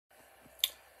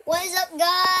What is up,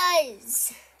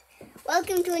 guys?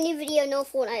 Welcome to a new video. No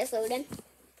Fortnite is loading.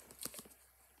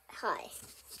 Hi.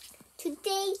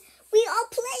 Today we are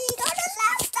playing on a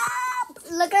laptop.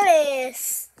 Look at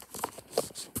this.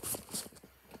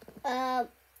 Look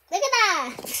at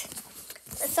that.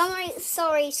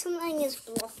 Sorry, something is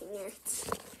blocking it.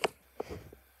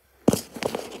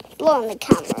 Blowing the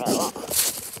camera a lot.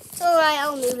 It's alright,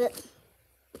 I'll move it.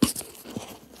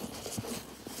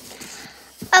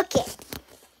 Okay.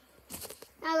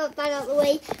 Now I got that out of the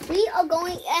way. We are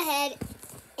going ahead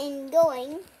and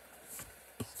going.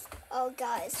 Oh,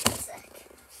 guys, one sec.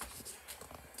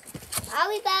 I'll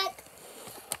be back.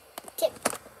 Okay.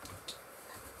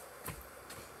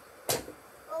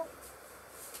 Oh.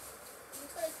 I'm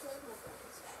trying to close my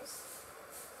blinds, guys.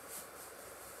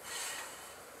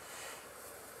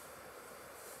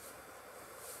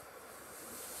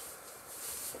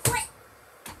 Wait.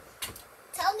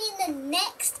 Tell me in the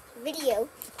next video.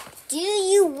 Do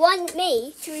you want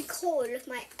me to record with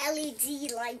my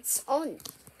LED lights on?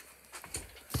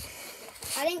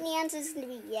 I think the answer is going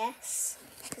to be yes,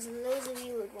 because loads of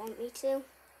you would want me to.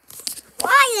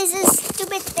 Why is this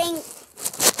stupid thing?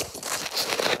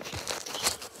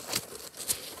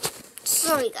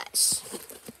 Sorry, guys.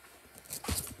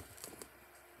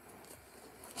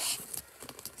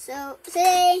 So,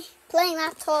 today, playing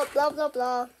laptop, blah, blah,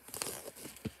 blah.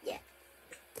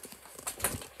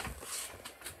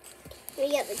 We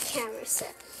get the camera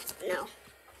set. No.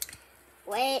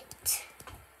 Wait.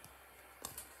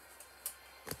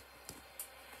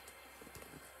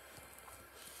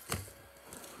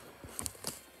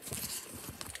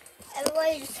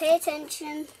 Everybody just pay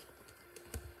attention.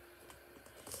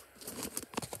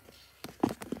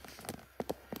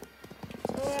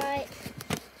 Alright.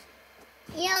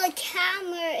 Yeah, the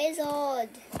camera is odd.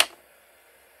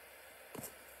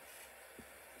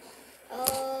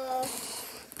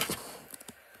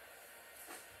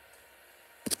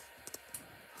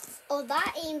 Oh,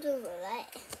 that aims over there.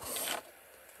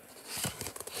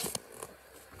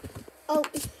 Oh.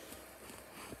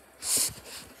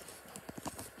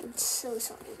 I'm so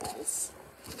sorry, guys.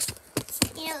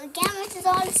 You know, the camera is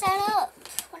all set up.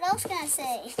 What else can I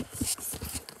say?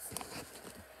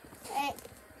 Right.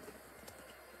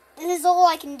 This is all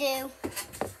I can do.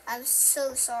 I'm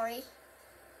so sorry.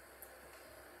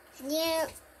 Yeah.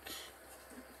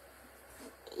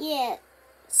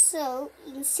 So,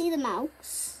 you can see the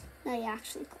mouse. No, you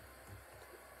actually can't.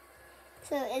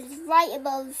 So it's right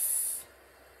above,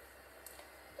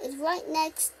 it's right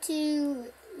next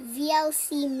to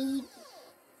VLC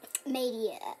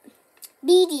Media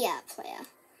Player.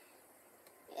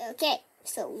 Okay,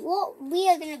 so what we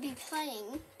are going to be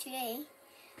playing today,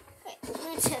 right, I'm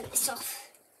going to turn this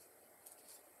off.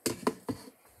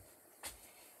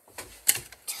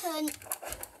 Turn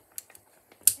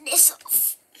this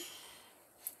off.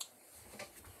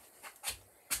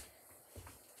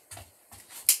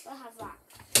 Have that.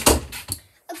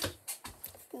 Okay,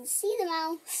 you can see the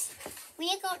mouse. We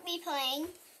are going to be playing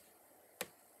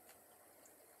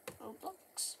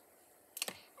Roblox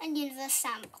and Universe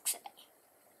Sandbox today.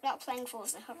 We're not playing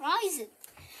Forza Horizon.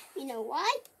 You know why?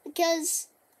 Because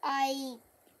I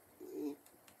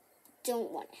don't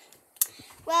want it.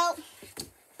 Well,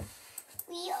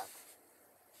 we are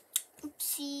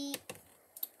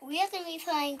going to be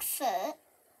playing first.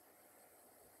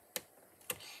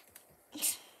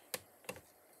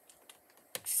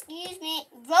 Excuse me,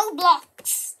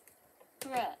 Roblox.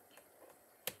 Bruh.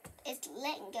 It's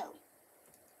letting go.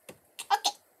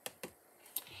 Okay.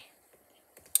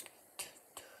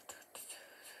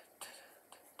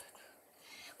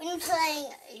 We're playing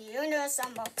Universe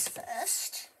Sandbox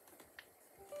first.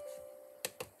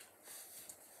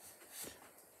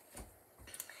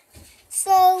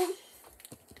 So,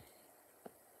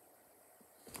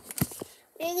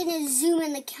 we're going to zoom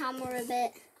in the camera a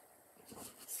bit.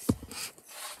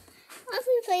 What if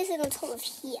we place it on top of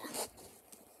here?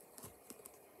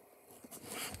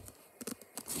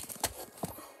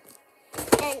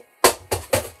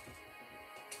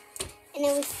 And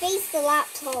then we face the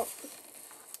laptop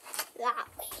that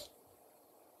way.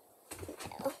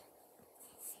 No.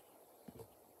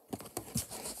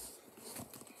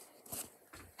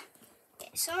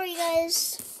 Okay, sorry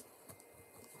guys.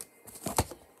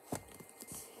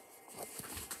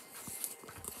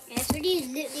 This video is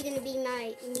literally going to be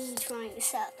me trying to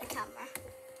set up the camera.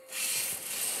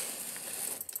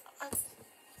 Oh.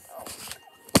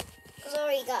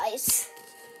 Sorry, guys.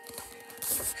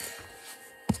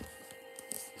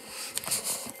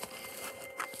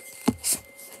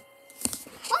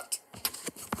 What?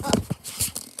 Oh.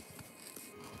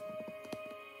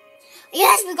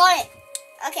 Yes, we got it.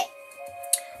 Okay.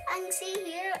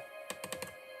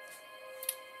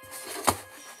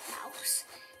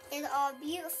 our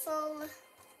beautiful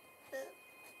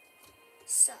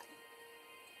sun.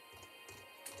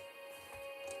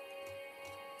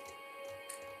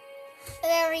 A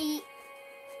very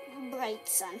bright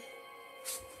sun.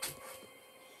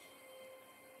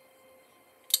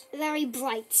 A very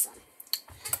bright sun.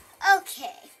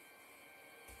 Okay.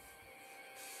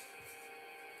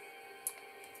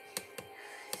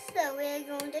 So we're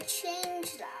going to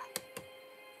change that.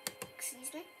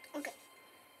 Excuse me. Okay.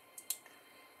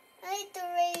 Make the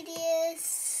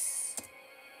radius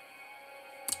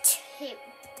 2.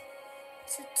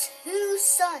 So 2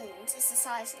 suns is the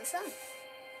size of the sun.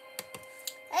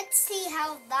 Let's see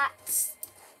how that's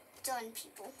done,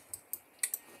 people.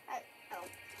 Oh.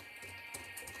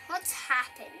 What's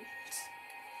happened?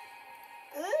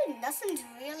 Ooh, nothing's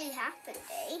really happened,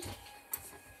 eh?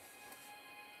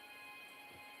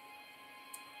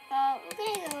 Well, we're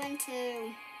going to go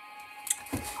into,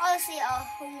 obviously, our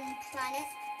home planet.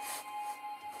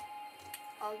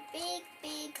 Our big,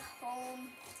 big home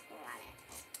planet.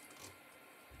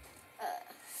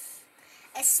 Earth.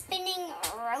 A spinning,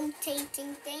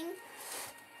 rotating thing.